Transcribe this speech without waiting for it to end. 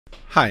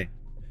Hi,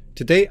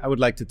 today I would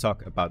like to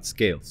talk about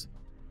scales,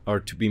 or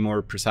to be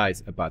more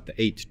precise about the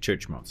 8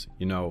 church modes,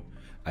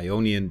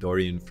 Ionian,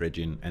 Dorian,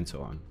 Phrygian and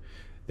so on.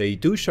 They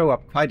do show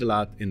up quite a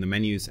lot in the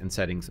menus and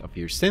settings of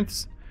your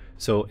synths,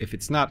 so if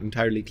it's not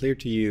entirely clear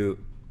to you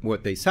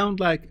what they sound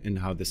like and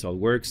how this all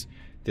works,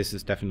 this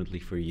is definitely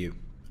for you.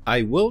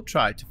 I will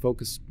try to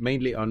focus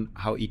mainly on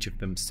how each of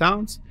them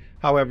sounds,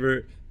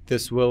 however,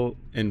 this will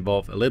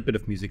involve a little bit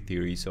of music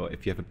theory, so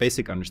if you have a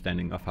basic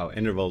understanding of how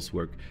intervals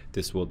work,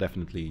 this will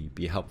definitely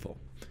be helpful.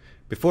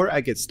 Before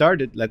I get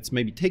started, let's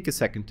maybe take a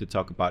second to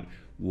talk about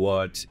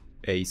what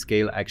a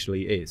scale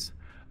actually is.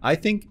 I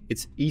think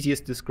it's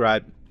easiest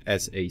described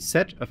as a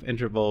set of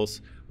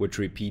intervals which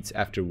repeats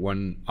after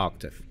one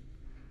octave.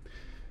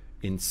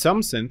 In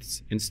some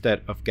synths,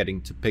 instead of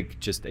getting to pick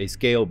just a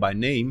scale by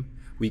name,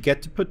 we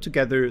get to put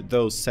together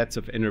those sets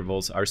of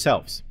intervals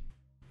ourselves.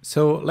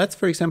 So let's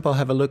for example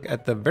have a look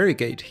at the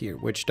varigate here,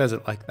 which does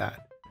it like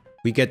that.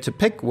 We get to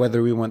pick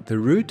whether we want the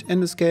root in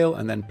the scale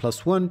and then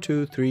plus 1,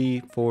 2,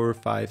 3, 4,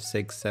 5,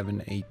 6,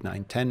 7, 8,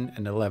 9, 10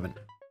 and 11.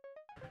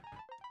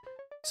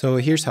 So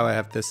here's how I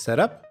have this set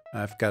up.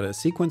 I've got a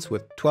sequence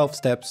with 12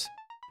 steps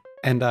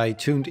and I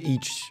tuned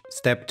each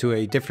step to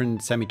a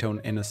different semitone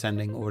in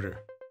ascending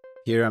order.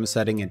 Here I'm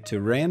setting it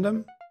to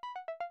random.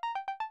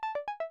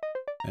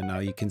 And now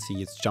you can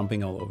see it's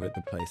jumping all over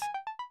the place.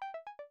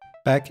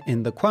 Back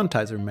in the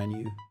quantizer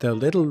menu, the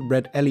little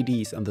red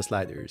LEDs on the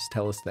sliders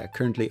tell us that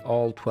currently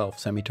all 12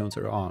 semitones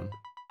are on.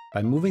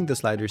 By moving the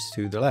sliders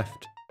to the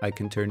left, I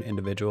can turn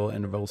individual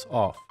intervals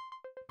off.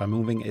 By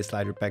moving a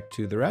slider back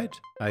to the right,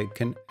 I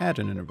can add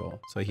an interval.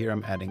 So here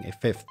I'm adding a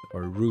fifth,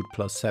 or root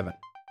plus 7.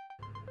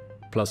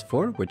 Plus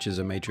 4, which is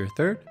a major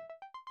third.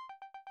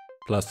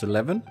 Plus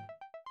 11,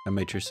 a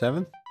major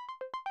 7th.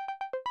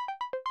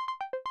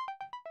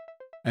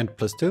 And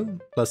plus 2,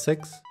 plus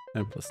 6,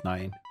 and plus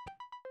 9.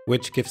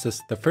 Which gives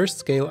us the first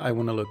scale I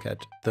want to look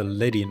at, the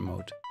Lydian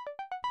mode.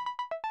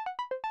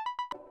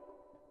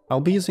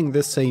 I'll be using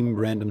this same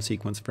random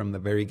sequence from the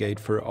varigate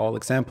for all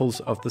examples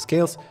of the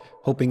scales,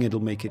 hoping it'll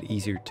make it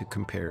easier to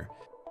compare.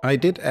 I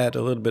did add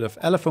a little bit of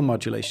LFO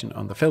modulation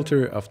on the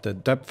filter of the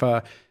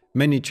Dubfa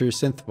miniature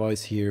synth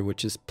voice here,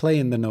 which is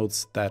playing the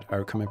notes that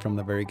are coming from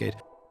the varigate,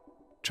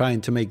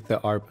 trying to make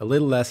the ARP a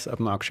little less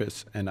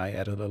obnoxious, and I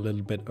added a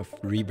little bit of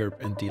reverb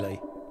and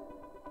delay.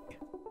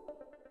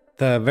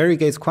 The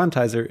varigate's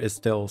quantizer is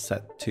still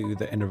set to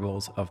the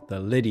intervals of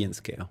the Lydian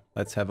scale.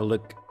 Let's have a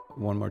look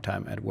one more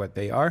time at what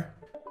they are.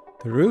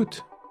 The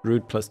root,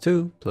 root plus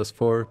 2, plus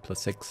 4,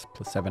 plus 6,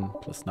 plus 7,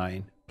 plus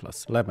 9,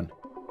 plus 11.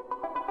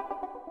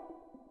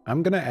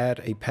 I'm gonna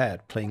add a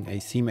pad playing a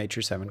C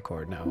major 7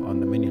 chord now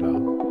on the mini law.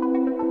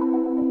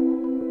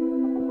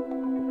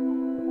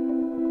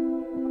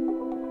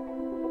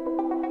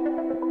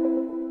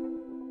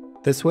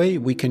 This way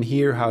we can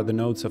hear how the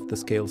notes of the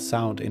scale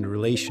sound in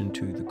relation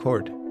to the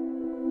chord.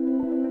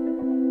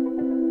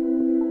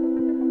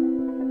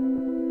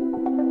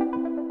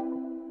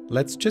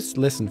 Let's just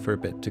listen for a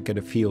bit to get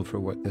a feel for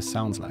what this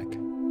sounds like.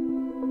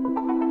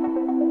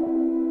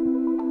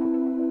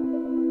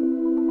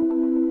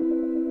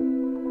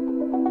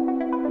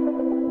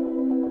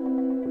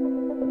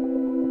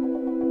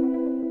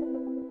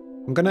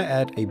 I'm gonna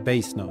add a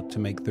bass note to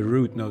make the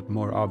root note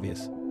more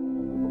obvious.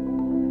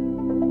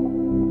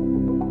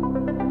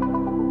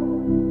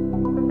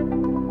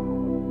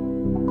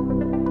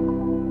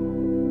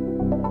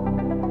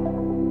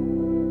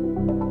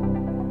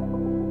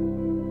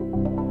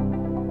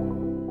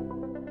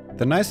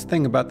 The nice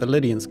thing about the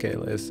Lydian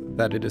scale is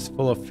that it is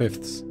full of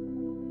fifths.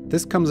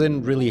 This comes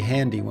in really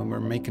handy when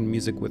we're making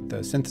music with the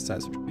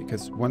synthesizer,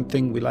 because one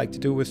thing we like to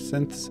do with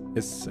synths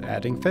is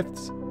adding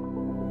fifths.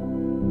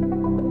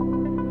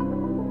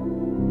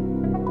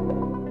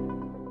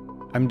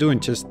 I'm doing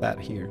just that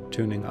here,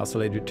 tuning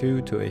oscillator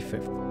 2 to a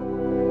fifth.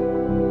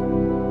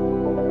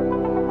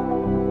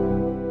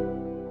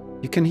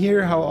 You can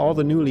hear how all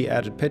the newly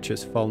added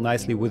pitches fall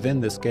nicely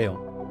within the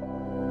scale.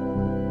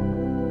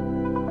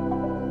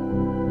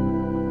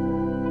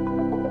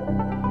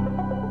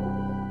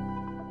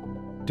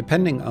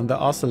 Depending on the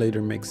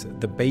oscillator mix,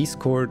 the bass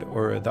chord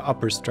or the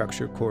upper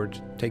structure chord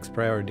takes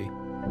priority.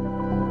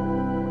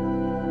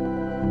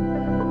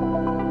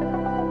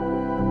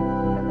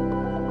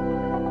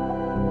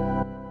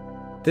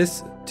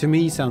 This, to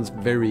me, sounds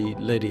very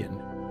Lydian.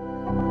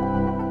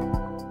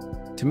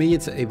 To me,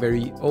 it's a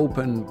very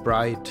open,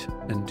 bright,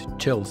 and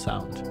chill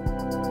sound.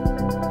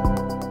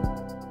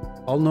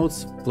 All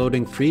notes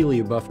floating freely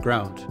above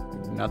ground,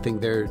 nothing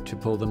there to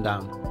pull them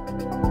down.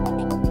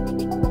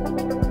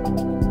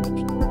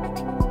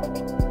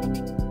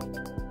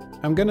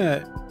 I'm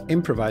gonna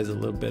improvise a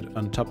little bit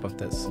on top of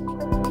this.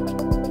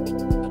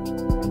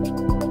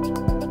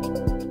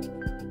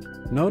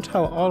 Note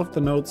how all of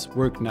the notes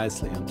work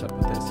nicely on top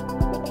of this.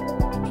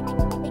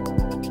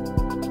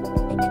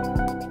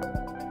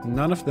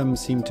 None of them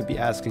seem to be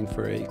asking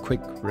for a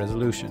quick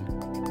resolution.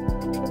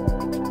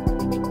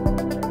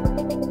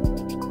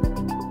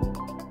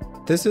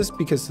 This is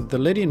because the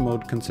Lydian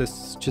mode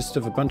consists just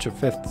of a bunch of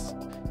fifths.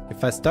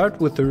 If I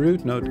start with the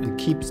root note and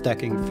keep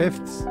stacking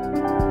fifths,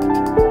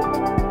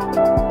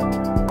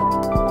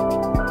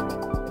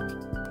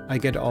 I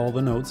get all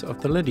the notes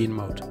of the Lydian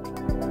mode.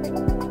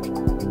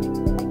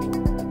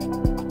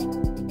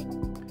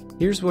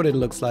 Here's what it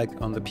looks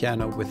like on the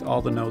piano with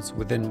all the notes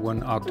within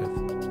one octave.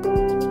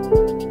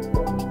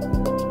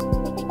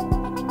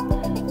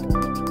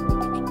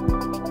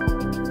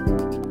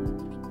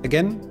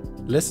 Again,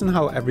 listen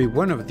how every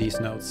one of these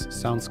notes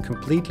sounds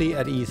completely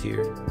at ease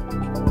here.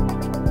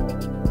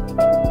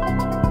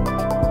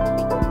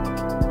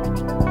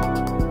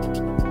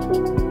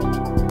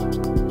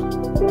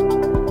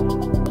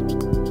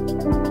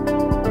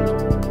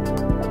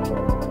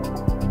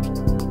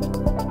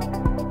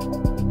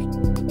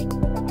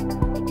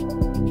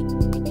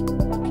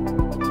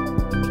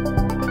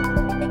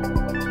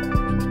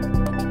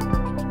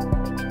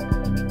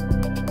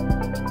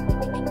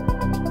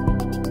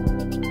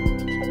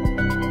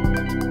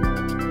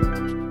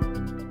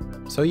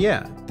 So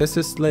yeah, this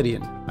is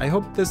Lydian. I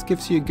hope this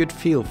gives you a good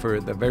feel for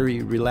the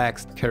very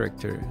relaxed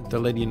character the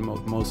Lydian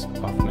mode most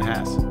often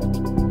has.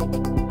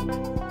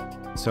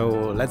 So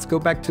let's go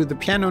back to the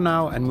piano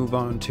now and move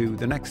on to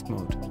the next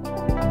mode.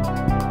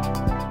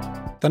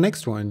 The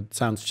next one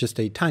sounds just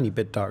a tiny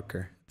bit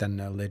darker than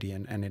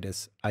Lydian, and it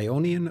is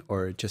Ionian,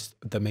 or just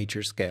the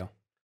major scale.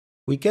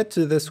 We get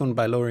to this one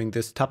by lowering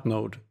this top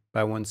note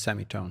by one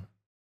semitone.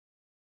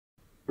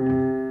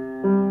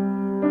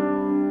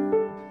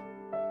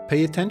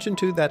 Pay attention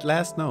to that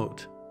last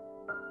note.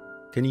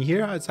 Can you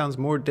hear how it sounds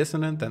more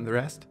dissonant than the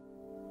rest?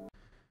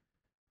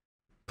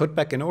 Put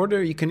back in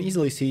order, you can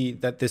easily see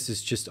that this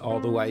is just all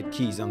the white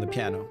keys on the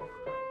piano,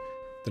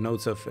 the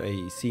notes of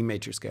a C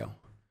major scale.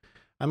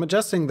 I'm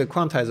adjusting the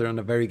quantizer on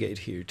the variegate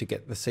here to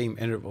get the same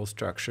interval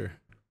structure.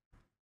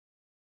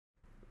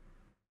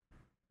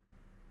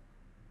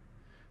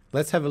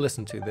 Let's have a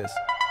listen to this.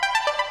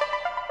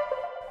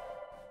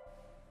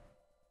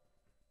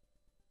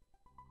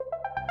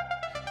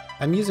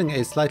 I'm using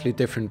a slightly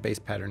different bass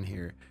pattern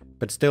here,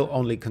 but still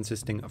only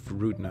consisting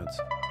of root notes.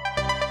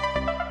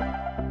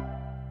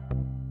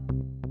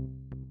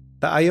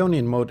 The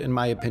Ionian mode, in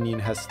my opinion,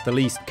 has the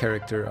least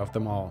character of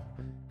them all.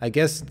 I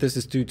guess this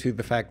is due to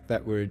the fact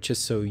that we're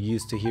just so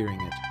used to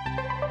hearing it.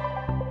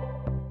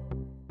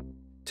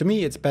 To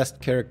me, it's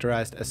best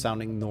characterized as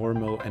sounding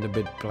normal and a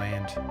bit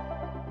bland.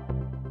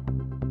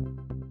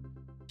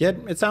 Yet,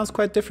 it sounds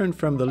quite different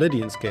from the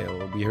Lydian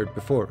scale we heard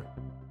before.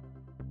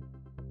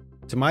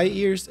 To my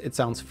ears, it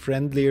sounds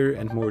friendlier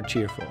and more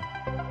cheerful.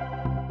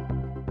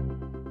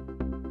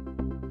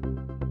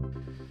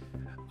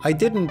 I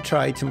didn't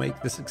try to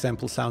make this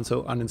example sound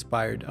so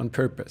uninspired on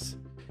purpose,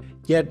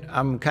 yet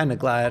I'm kinda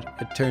glad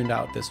it turned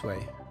out this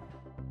way.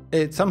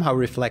 It somehow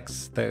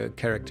reflects the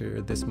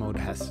character this mode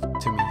has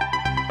to me.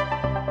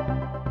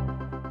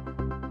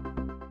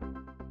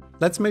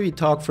 Let's maybe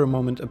talk for a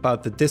moment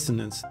about the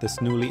dissonance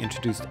this newly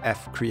introduced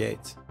F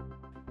creates.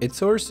 Its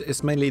source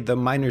is mainly the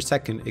minor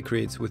second it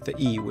creates with the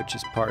E, which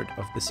is part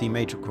of the C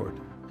major chord.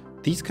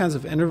 These kinds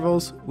of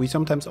intervals we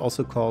sometimes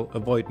also call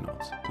avoid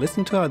notes.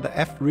 Listen to how the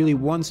F really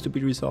wants to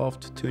be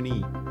resolved to an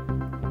E.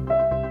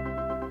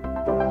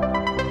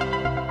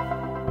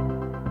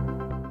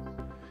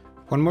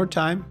 One more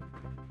time,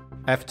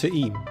 F to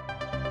E.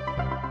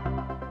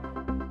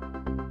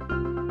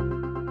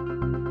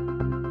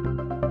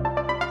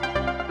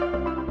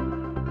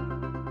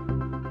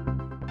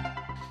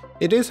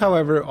 It is,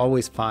 however,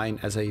 always fine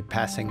as a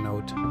passing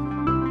note.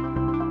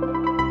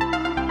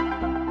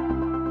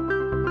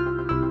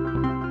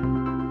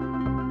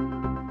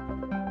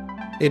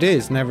 It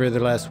is,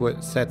 nevertheless,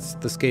 what sets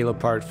the scale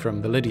apart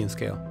from the Lydian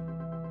scale.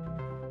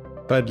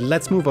 But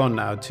let's move on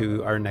now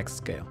to our next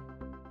scale.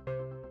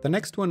 The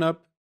next one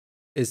up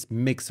is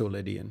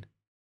Mixolydian.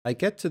 I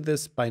get to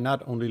this by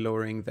not only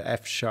lowering the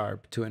F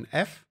sharp to an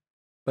F,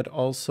 but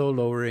also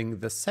lowering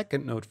the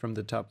second note from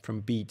the top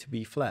from B to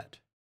B flat.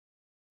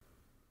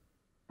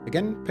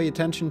 Again, pay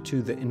attention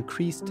to the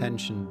increased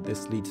tension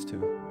this leads to.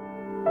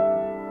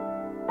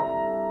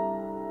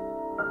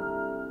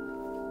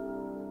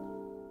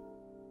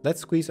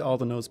 Let's squeeze all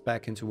the notes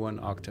back into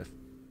one octave.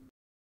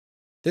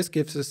 This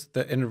gives us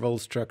the interval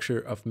structure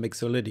of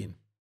Mixolydian.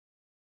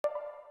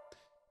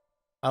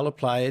 I'll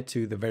apply it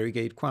to the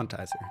variegate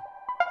quantizer.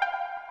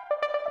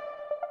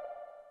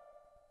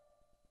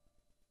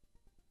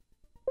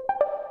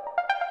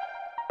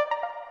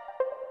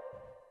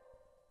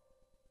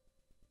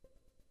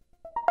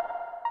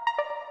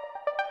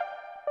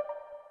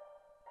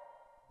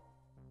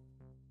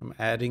 I'm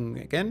adding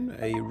again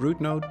a root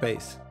note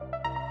bass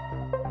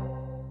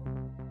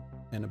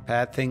and a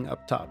pad thing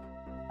up top.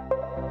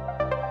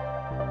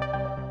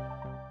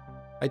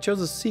 I chose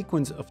a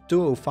sequence of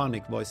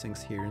duophonic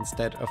voicings here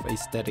instead of a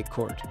static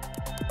chord.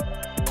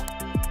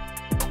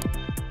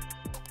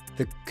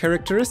 The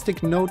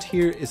characteristic note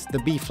here is the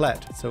B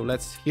flat, so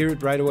let's hear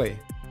it right away.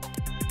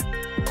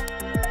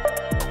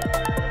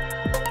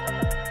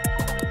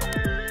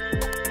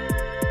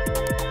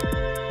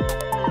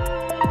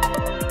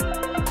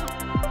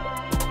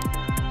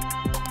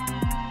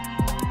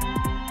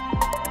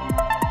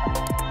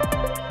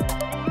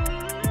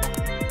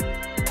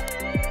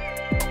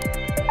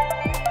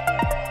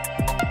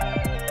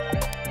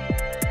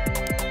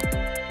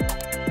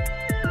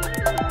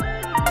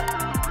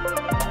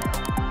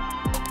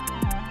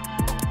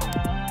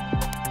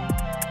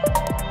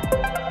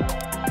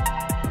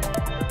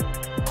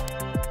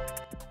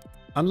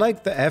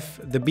 Unlike the F,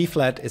 the B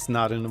flat is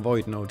not an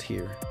avoid note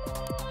here.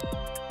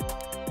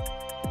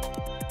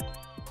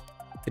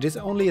 It is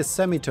only a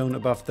semitone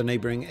above the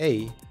neighboring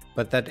A,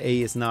 but that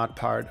A is not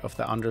part of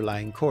the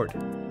underlying chord.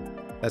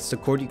 That's the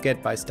chord you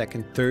get by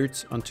stacking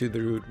thirds onto the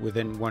root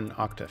within one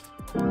octave.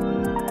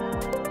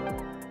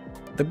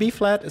 The B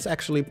flat is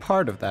actually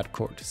part of that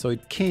chord, so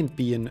it can't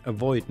be an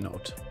avoid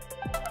note.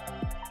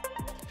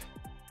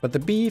 But the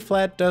B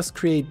flat does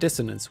create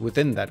dissonance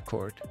within that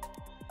chord.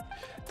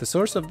 The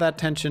source of that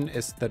tension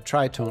is the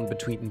tritone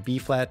between B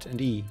flat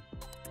and E.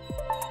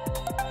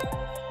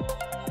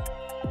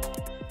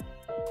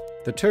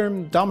 The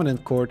term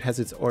dominant chord has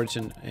its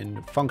origin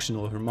in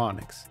functional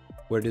harmonics,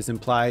 where it is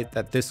implied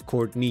that this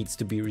chord needs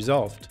to be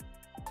resolved.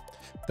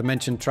 The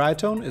mentioned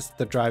tritone is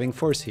the driving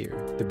force here.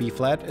 The B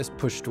flat is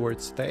pushed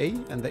towards the A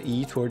and the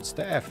E towards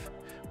the F,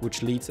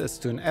 which leads us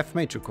to an F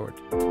major chord.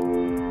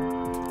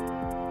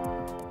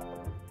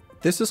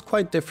 This is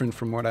quite different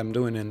from what I'm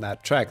doing in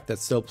that track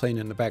that's still playing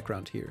in the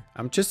background here.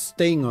 I'm just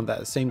staying on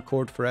that same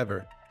chord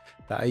forever.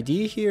 The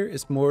idea here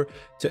is more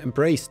to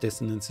embrace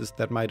dissonances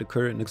that might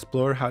occur and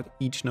explore how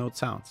each note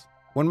sounds.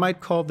 One might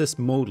call this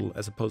modal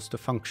as opposed to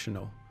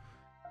functional.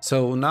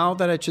 So now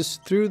that I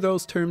just threw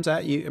those terms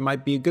at you, it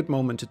might be a good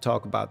moment to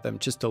talk about them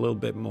just a little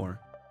bit more.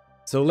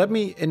 So let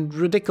me, in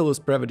ridiculous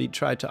brevity,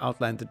 try to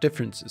outline the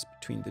differences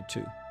between the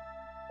two.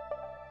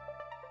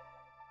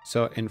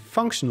 So in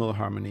functional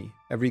harmony,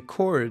 every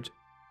chord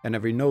and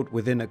every note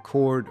within a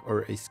chord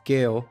or a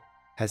scale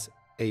has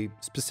a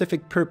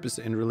specific purpose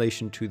in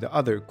relation to the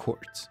other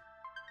chords.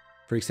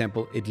 For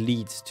example, it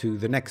leads to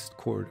the next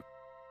chord.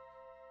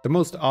 The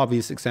most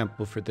obvious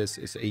example for this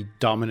is a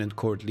dominant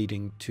chord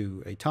leading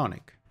to a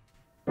tonic.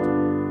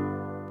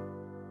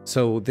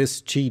 So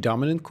this G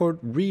dominant chord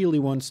really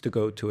wants to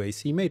go to a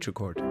C major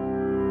chord.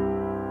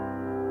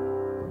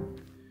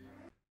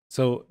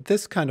 So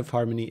this kind of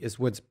harmony is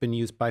what's been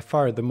used by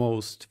far the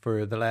most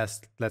for the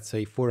last, let's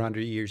say,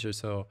 400 years or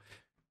so.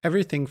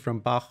 Everything from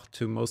Bach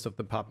to most of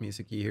the pop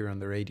music you hear on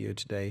the radio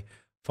today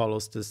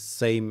follows the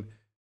same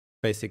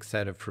basic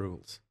set of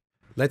rules.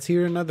 Let's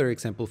hear another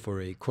example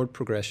for a chord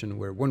progression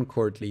where one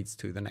chord leads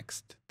to the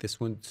next. This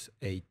one's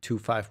a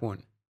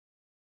 2-5-1.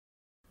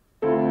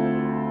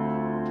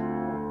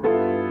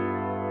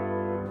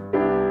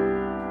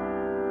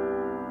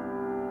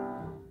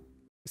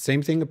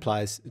 Same thing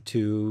applies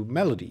to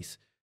melodies.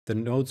 The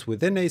notes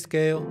within a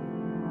scale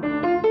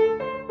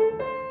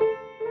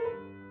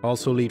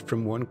also lead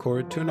from one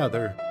chord to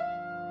another.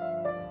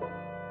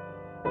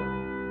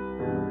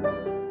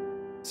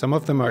 Some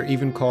of them are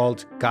even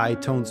called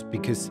guide tones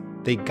because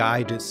they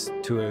guide us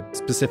to a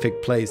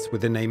specific place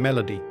within a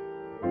melody.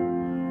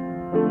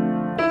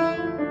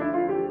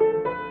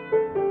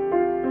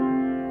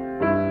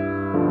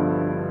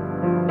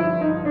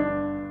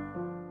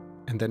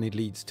 And then it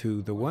leads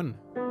to the one.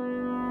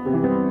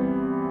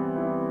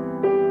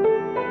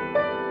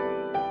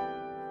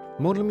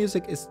 Modal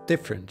music is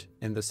different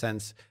in the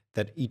sense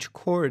that each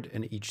chord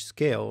and each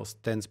scale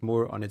stands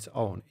more on its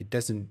own. It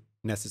doesn't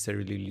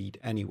necessarily lead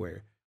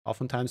anywhere.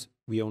 Oftentimes,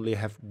 we only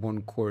have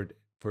one chord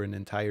for an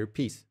entire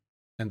piece,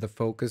 and the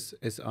focus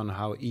is on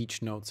how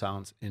each note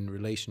sounds in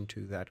relation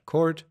to that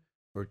chord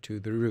or to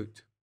the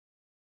root.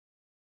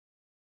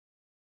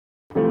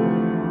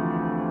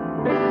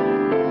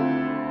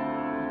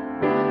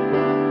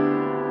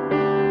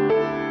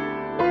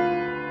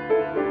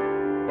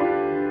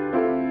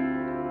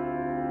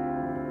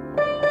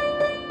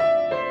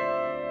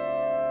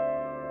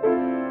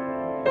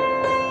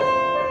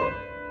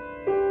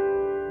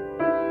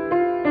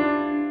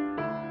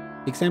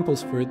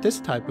 Examples for this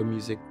type of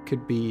music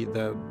could be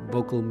the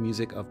vocal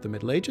music of the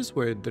Middle Ages,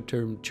 where the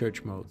term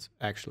church modes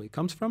actually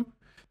comes from,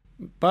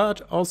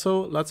 but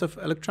also lots of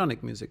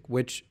electronic music,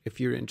 which, if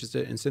you're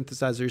interested in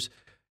synthesizers,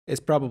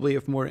 is probably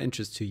of more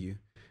interest to you.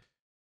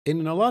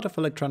 In a lot of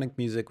electronic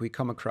music, we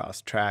come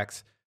across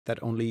tracks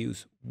that only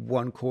use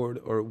one chord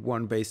or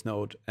one bass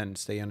note and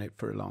stay on it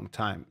for a long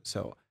time,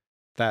 so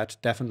that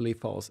definitely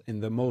falls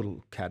in the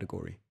modal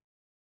category.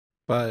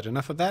 But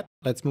enough of that,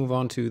 let's move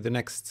on to the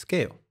next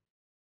scale.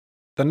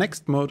 The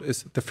next mode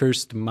is the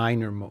first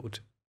minor mode,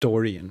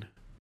 Dorian.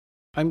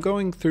 I'm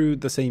going through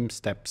the same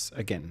steps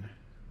again.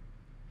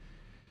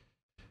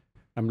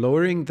 I'm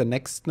lowering the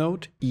next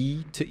note,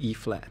 E to E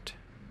flat.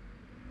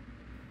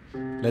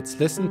 Let's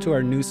listen to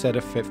our new set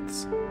of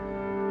fifths.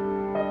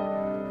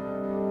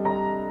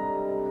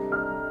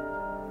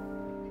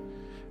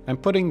 I'm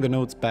putting the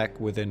notes back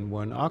within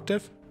one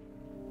octave,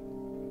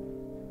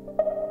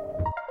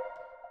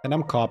 and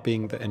I'm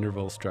copying the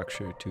interval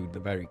structure to the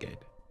varigate.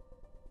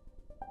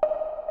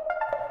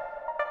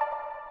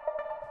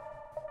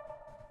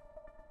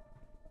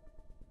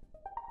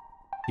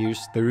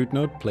 Here's the root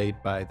note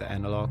played by the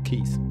analog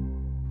keys.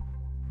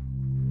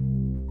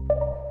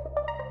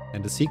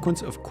 And a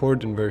sequence of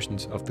chord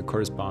inversions of the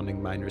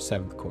corresponding minor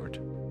seventh chord.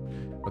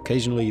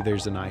 Occasionally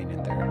there's a 9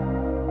 in there.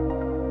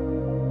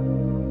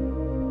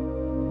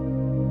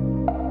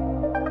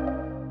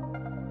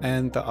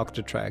 And the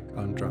octatrack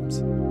on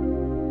drums.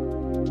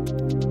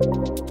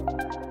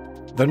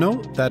 The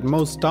note that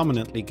most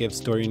dominantly gives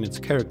Dorian its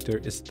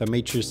character is the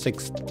major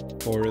sixth,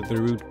 or the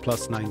root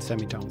 +9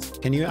 semitones.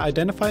 Can you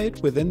identify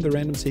it within the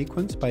random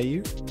sequence by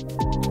ear?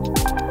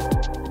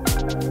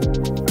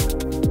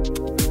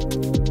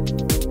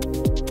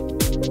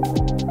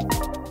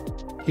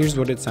 Here's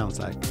what it sounds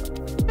like.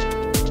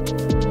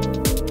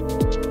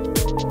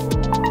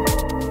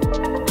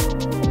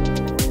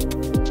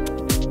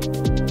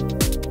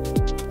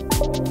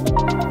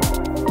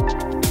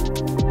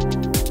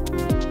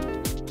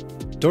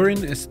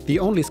 Dorian is the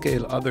only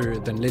scale other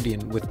than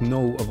Lydian with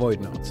no avoid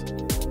notes.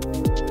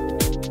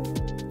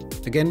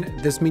 Again,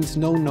 this means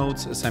no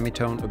notes a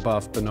semitone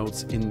above the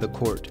notes in the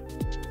chord.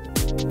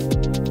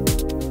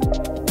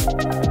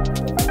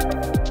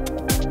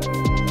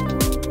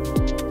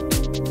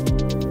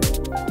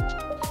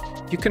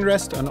 You can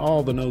rest on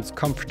all the notes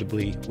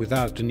comfortably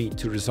without the need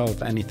to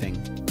resolve anything.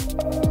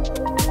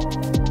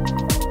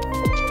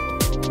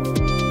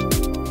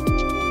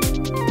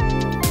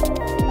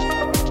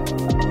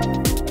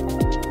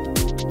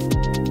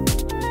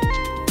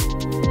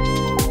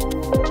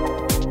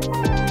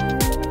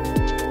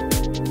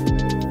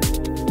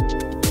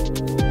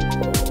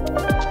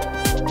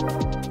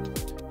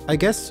 I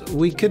guess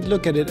we could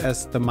look at it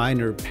as the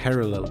minor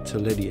parallel to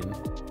Lydian.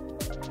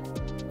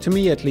 To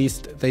me at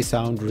least, they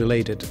sound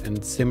related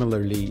and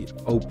similarly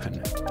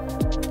open.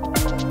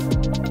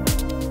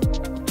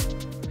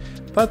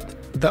 But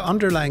the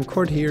underlying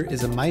chord here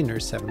is a minor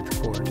 7th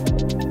chord.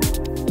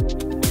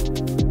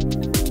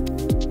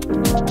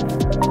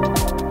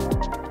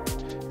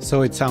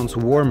 So it sounds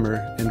warmer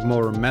and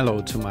more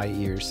mellow to my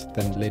ears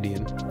than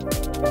Lydian.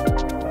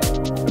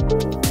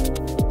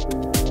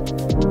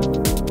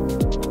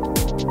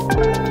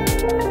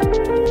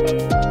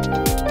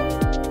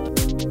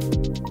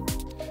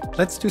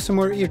 Let's do some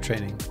more ear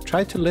training.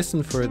 Try to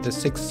listen for the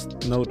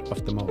 6th note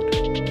of the mode.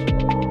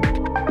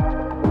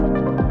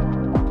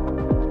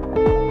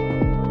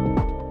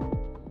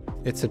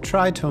 It's a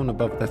tritone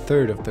above the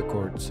 3rd of the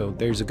chord, so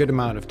there's a good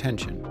amount of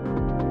tension.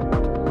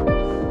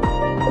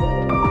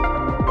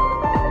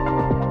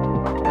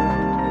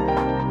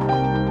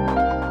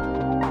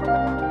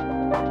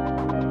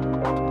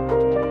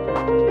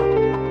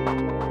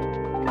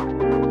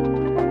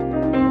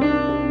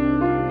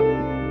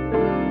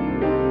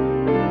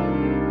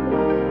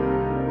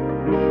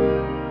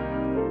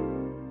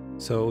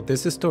 So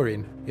this is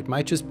Dorian. It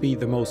might just be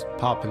the most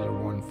popular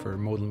one for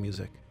modal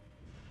music.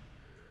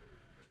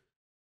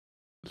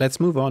 Let's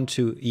move on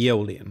to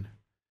Aeolian,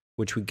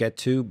 which we get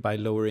to by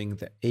lowering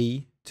the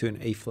A to an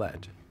A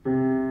flat.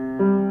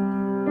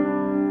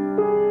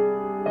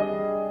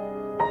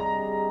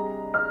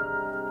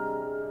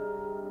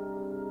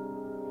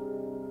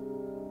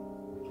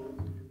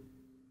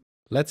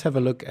 Let's have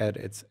a look at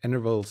its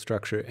interval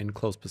structure in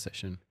close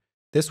position.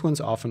 This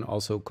one's often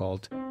also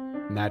called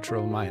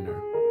natural minor.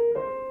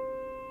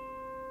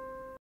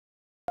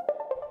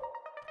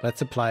 Let's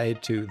apply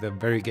it to the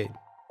variegate.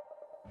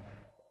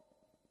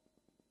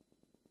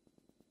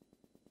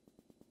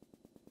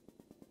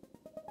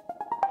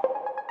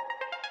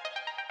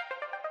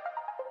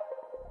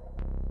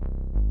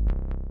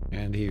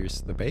 And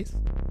here's the bass.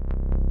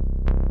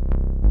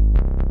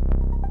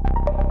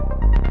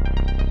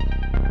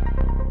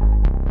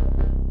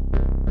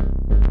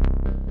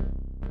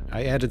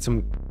 I added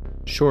some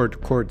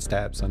short chord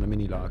stabs on the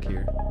mini log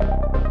here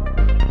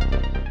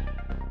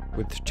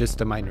with just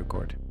a minor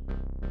chord.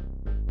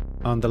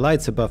 On the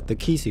lights above the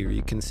keys here,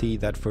 you can see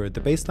that for the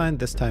bass line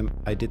this time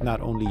I did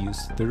not only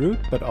use the root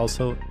but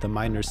also the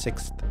minor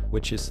 6th,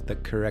 which is the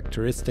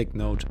characteristic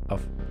note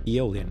of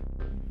Aeolian.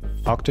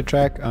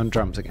 Octatrack on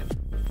drums again.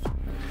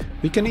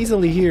 We can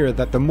easily hear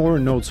that the more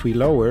notes we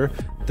lower,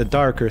 the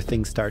darker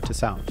things start to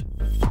sound.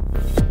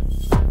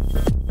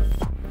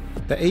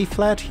 The A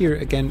flat here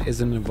again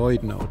is an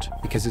avoid note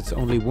because it's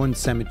only one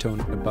semitone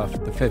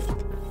above the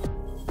 5th.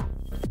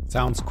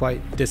 Sounds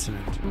quite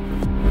dissonant.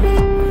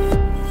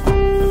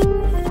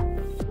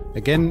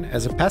 Again,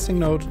 as a passing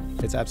note,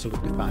 it's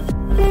absolutely fine.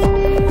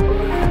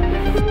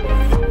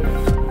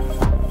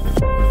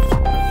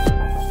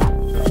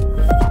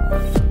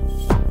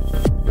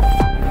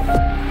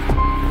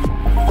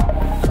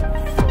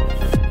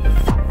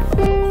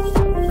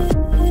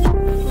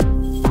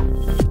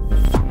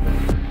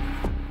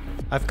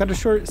 I've got a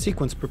short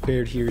sequence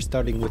prepared here,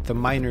 starting with the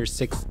minor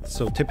 6th,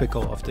 so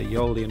typical of the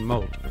Aeolian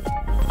mode.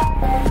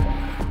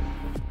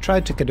 Try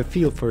to get a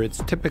feel for its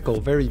typical,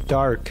 very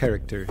dark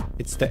character.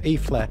 It's the A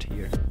flat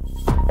here.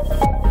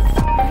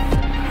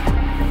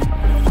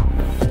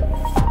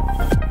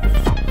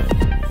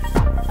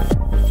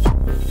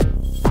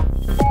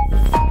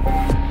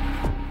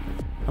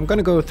 I'm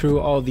gonna go through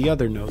all the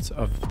other notes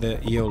of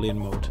the Aeolian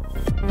mode.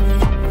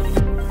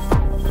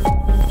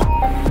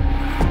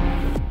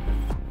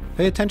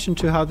 Pay attention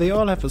to how they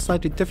all have a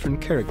slightly different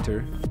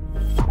character.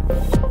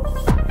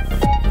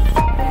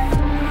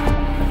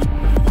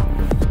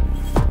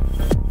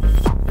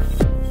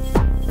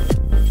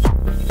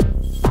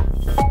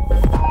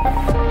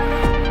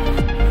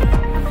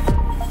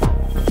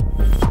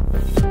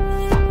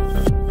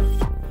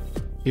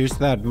 Here's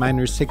that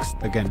minor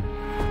 6th again.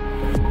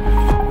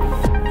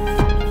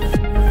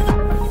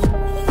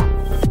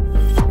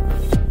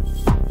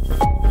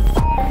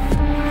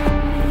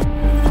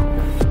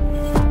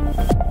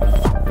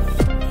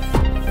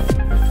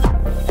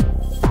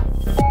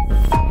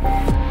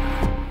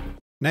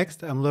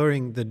 Next, I'm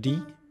lowering the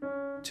D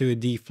to a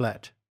D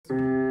flat.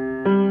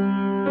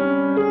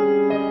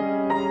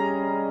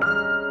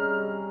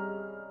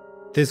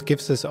 This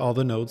gives us all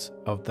the notes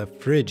of the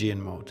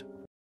Phrygian mode.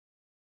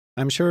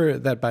 I'm sure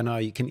that by now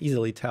you can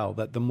easily tell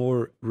that the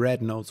more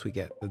red notes we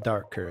get, the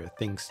darker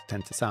things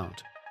tend to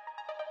sound.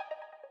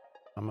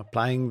 I'm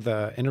applying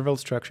the interval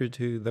structure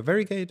to the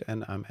variegate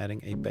and I'm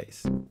adding a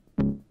bass.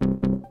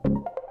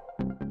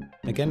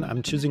 Again,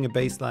 I'm choosing a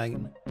bass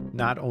line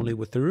not only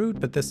with the root,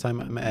 but this time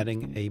I'm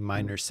adding a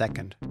minor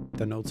second,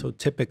 the note so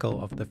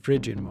typical of the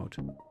Phrygian mode.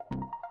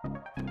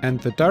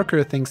 And the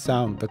darker things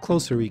sound, the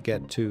closer we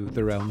get to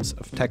the realms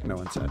of techno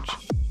and such.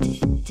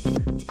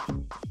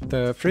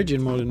 The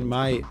Phrygian mode, in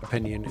my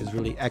opinion, is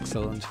really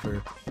excellent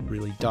for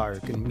really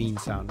dark and mean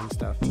sounding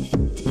stuff.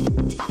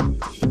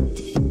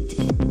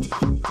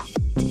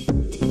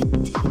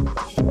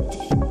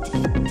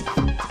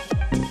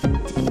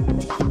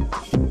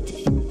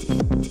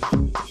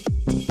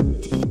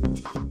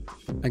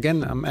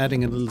 Again, I'm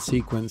adding a little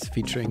sequence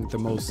featuring the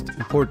most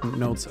important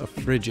notes of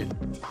Phrygian.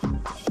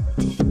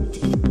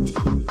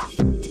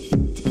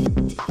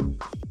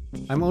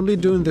 I'm only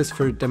doing this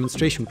for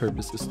demonstration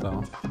purposes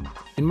though.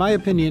 In my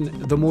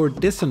opinion, the more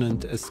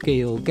dissonant a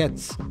scale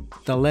gets,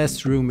 the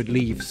less room it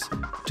leaves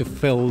to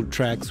fill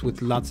tracks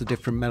with lots of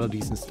different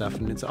melodies and stuff,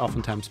 and it's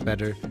oftentimes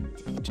better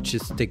to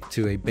just stick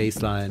to a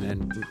bass line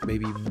and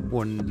maybe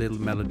one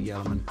little melody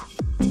element.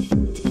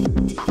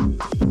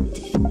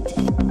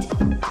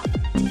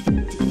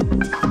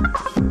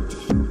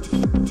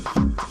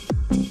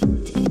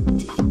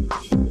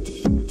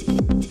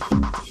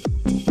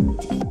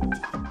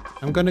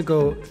 I'm gonna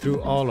go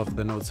through all of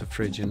the notes of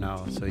Phrygian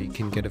now, so you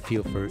can get a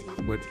feel for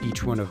what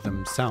each one of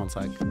them sounds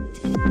like.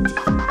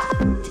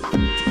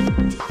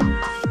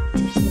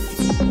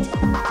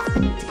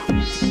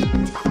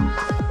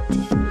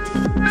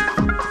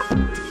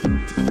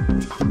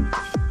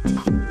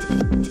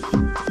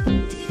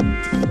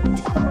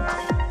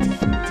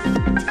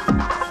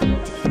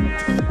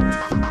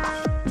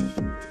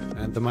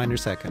 And the minor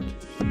second.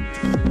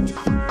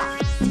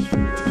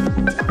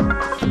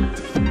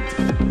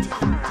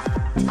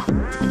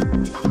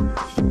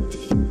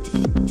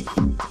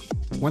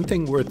 One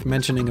thing worth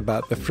mentioning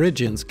about the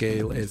Phrygian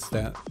scale is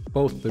that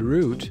both the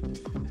root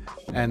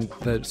and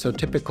the so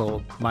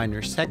typical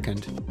minor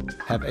second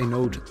have a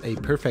note a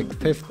perfect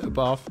fifth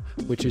above,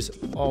 which is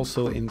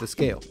also in the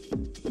scale.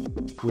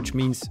 Which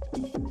means,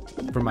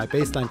 for my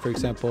bass line, for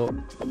example,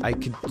 I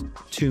could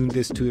tune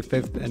this to a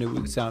fifth and it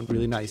would sound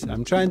really nice.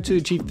 I'm trying to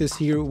achieve this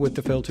here with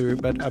the filter,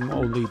 but I'm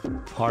only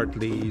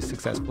partly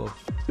successful.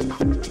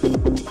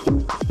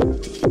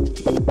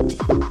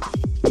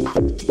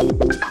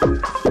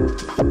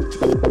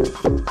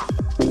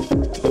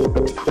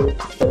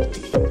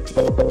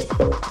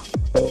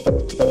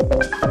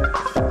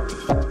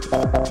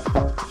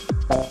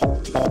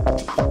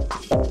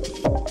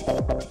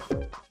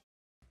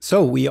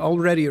 So we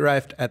already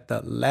arrived at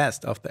the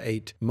last of the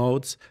 8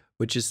 modes,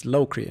 which is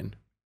Locrian.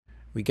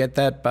 We get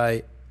that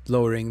by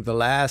lowering the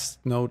last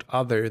note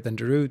other than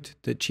the root,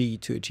 the G,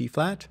 to a G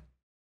flat.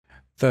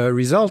 The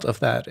result of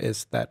that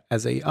is that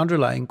as an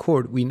underlying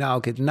chord, we now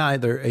get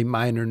neither a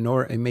minor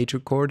nor a major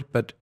chord,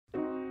 but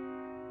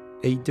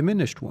a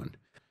diminished one,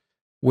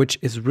 which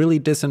is really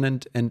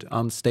dissonant and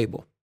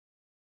unstable.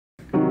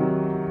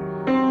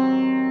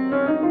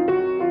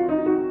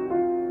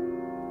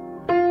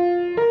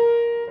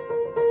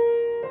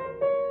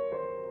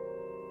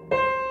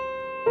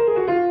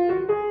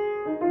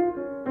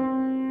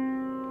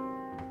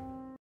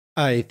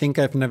 I think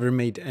I've never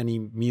made any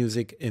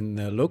music in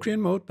the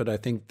Locrian mode, but I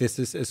think this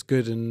is as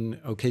good an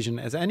occasion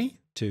as any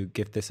to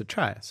give this a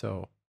try.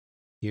 So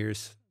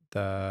here's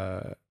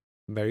the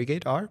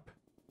variegate ARP.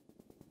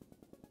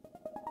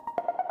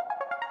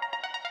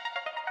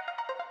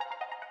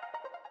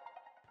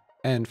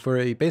 And for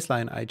a bass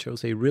line, I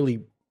chose a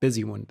really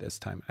busy one this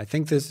time. I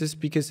think this is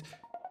because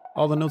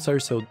all the notes are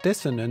so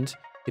dissonant,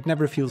 it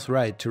never feels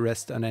right to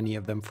rest on any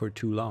of them for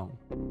too long.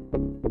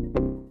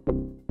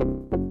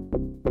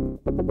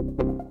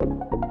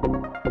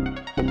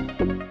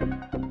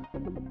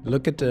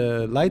 Look at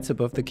the lights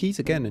above the keys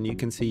again, and you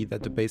can see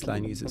that the bass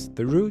line uses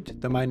the root,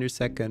 the minor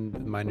second,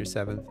 the minor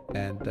seventh,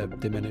 and the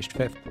diminished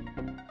fifth.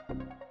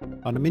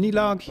 On the mini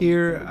log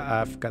here,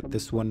 I've got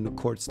this one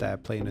chord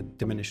stab playing a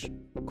diminished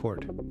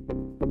chord.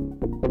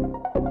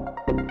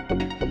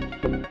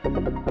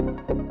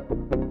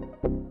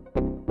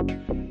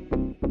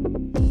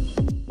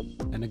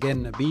 And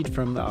again, a beat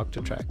from the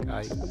octave track.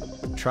 I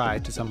try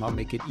to somehow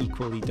make it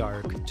equally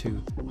dark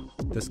to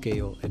the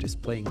scale it is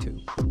playing to.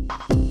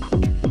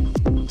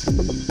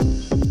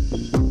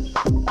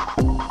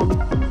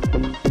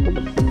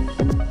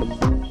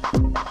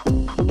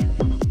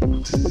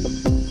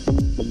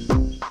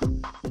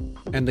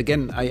 And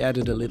again, I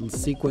added a little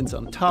sequence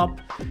on top.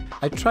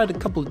 I tried a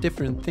couple of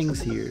different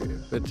things here,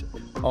 but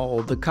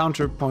all the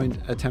counterpoint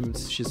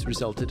attempts just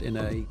resulted in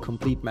a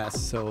complete mess,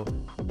 so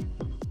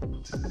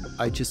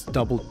I just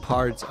doubled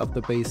parts of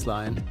the bass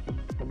line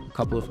a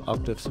couple of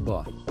octaves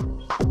above.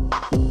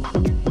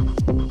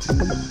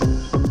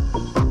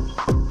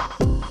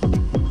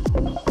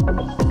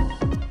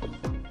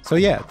 So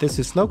yeah, this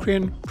is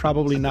Locrian,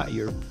 probably not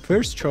your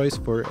first choice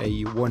for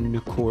a one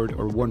chord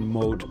or one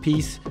mode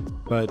piece,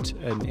 but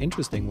an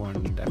interesting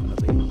one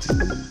definitely.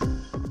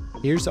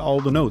 Here's all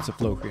the notes of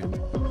Locrian.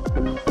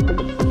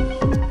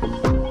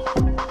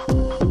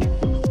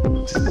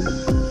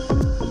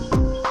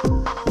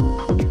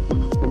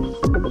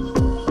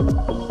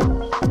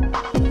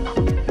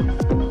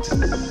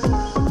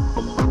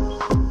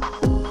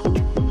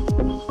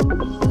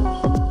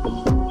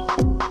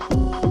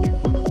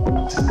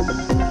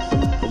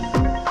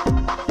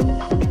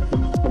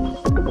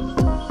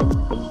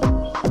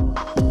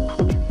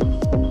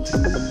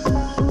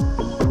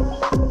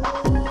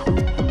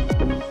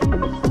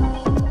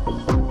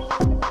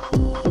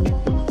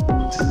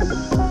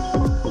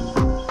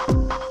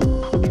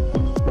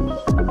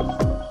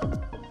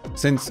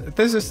 Since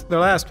this is the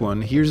last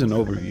one, here's an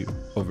overview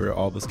over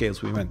all the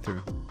scales we went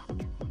through.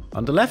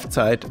 On the left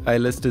side, I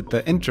listed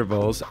the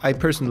intervals I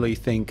personally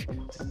think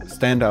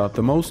stand out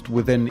the most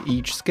within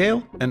each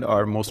scale and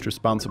are most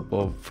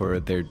responsible for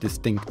their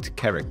distinct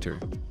character.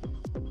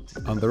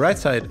 On the right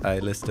side, I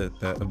listed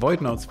the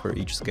avoid notes for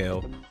each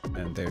scale,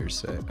 and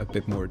there's a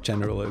bit more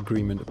general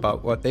agreement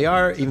about what they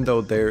are, even though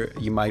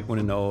you might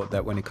want to know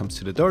that when it comes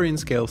to the Dorian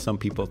scale, some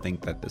people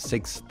think that the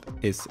 6th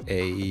is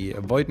a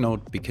avoid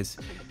note because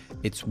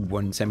it's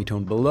one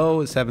semitone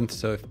below a 7th,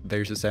 so if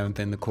there's a 7th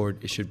in the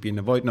chord, it should be an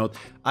avoid note.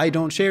 I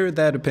don't share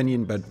that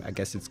opinion, but I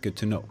guess it's good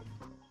to know.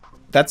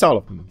 That's all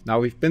of them. Now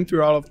we've been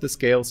through all of the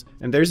scales,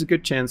 and there's a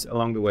good chance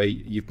along the way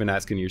you've been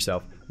asking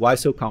yourself, why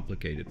so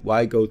complicated?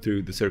 Why go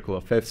through the circle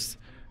of fifths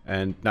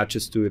and not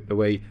just do it the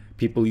way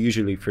people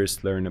usually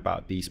first learn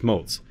about these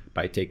modes,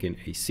 by taking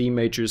a C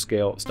major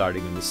scale,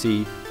 starting on the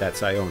C,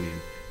 that's Ionian,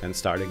 then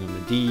starting on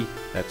the D,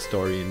 that's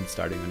Dorian,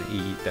 starting on the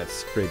E,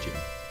 that's Phrygian.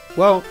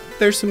 Well,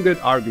 there's some good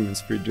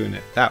arguments for doing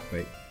it that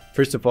way.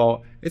 First of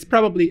all, it's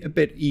probably a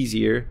bit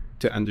easier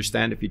to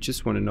understand if you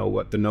just want to know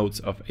what the notes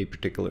of a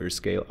particular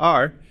scale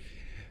are.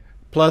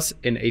 Plus,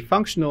 in a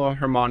functional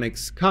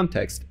harmonics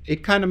context,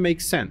 it kind of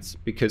makes sense,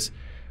 because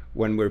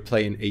when we're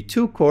playing a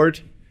 2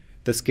 chord,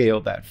 the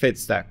scale that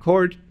fits that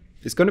chord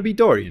is going to be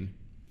Dorian.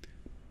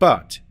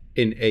 But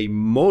in a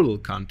modal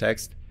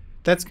context,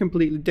 that's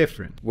completely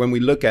different. When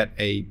we look at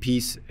a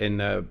piece in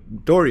a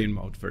Dorian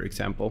mode, for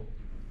example,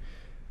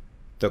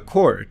 the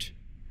chord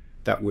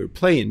that we're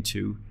playing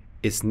to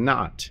is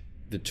not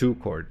the 2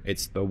 chord,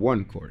 it's the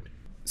 1 chord.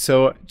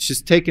 So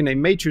just taking a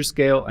major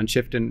scale and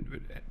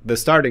shifting the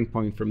starting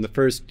point from the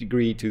 1st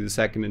degree to the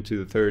 2nd and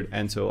to the 3rd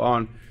and so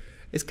on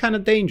is kind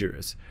of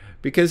dangerous,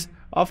 because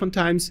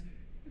oftentimes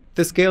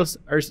the scales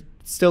are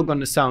still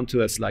going to sound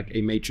to us like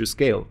a major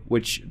scale,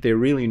 which they're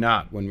really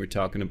not when we're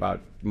talking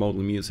about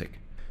modal music.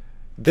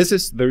 This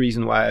is the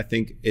reason why I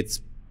think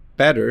it's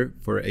better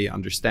for a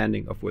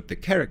understanding of what the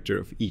character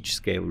of each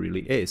scale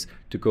really is,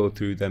 to go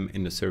through them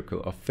in a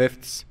circle of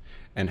fifths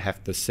and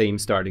have the same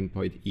starting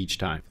point each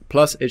time.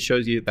 Plus, it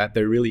shows you that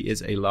there really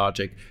is a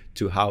logic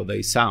to how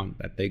they sound,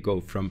 that they go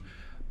from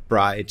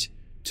bright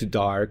to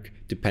dark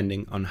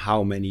depending on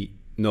how many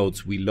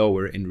notes we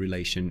lower in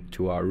relation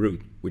to our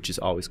root, which is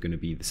always going to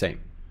be the same.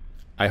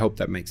 I hope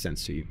that makes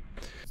sense to you.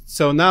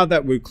 So now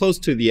that we're close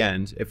to the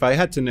end, if I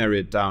had to narrow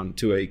it down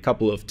to a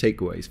couple of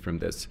takeaways from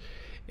this,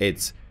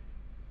 it's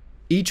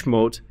each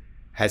mode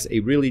has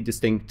a really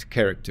distinct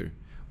character,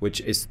 which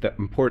is the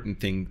important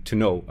thing to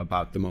know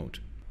about the mode.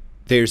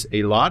 There's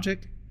a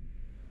logic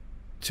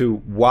to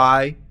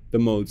why the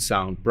modes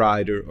sound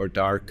brighter or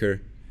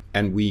darker,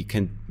 and we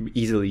can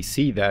easily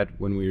see that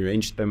when we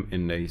arrange them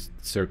in a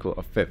circle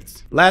of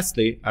fifths.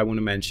 Lastly, I want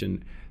to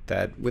mention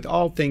that with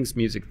all things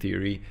music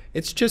theory,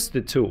 it's just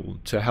a tool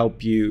to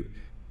help you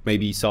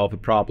maybe solve a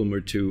problem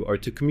or two, or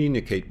to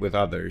communicate with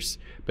others.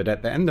 But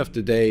at the end of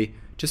the day,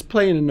 just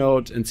playing a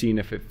note and seeing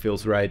if it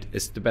feels right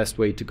is the best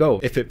way to go.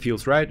 If it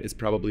feels right, it's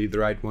probably the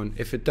right one.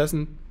 If it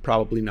doesn't,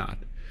 probably not.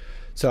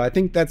 So I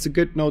think that's a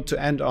good note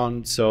to end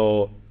on.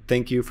 So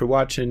thank you for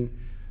watching,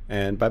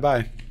 and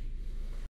bye-bye.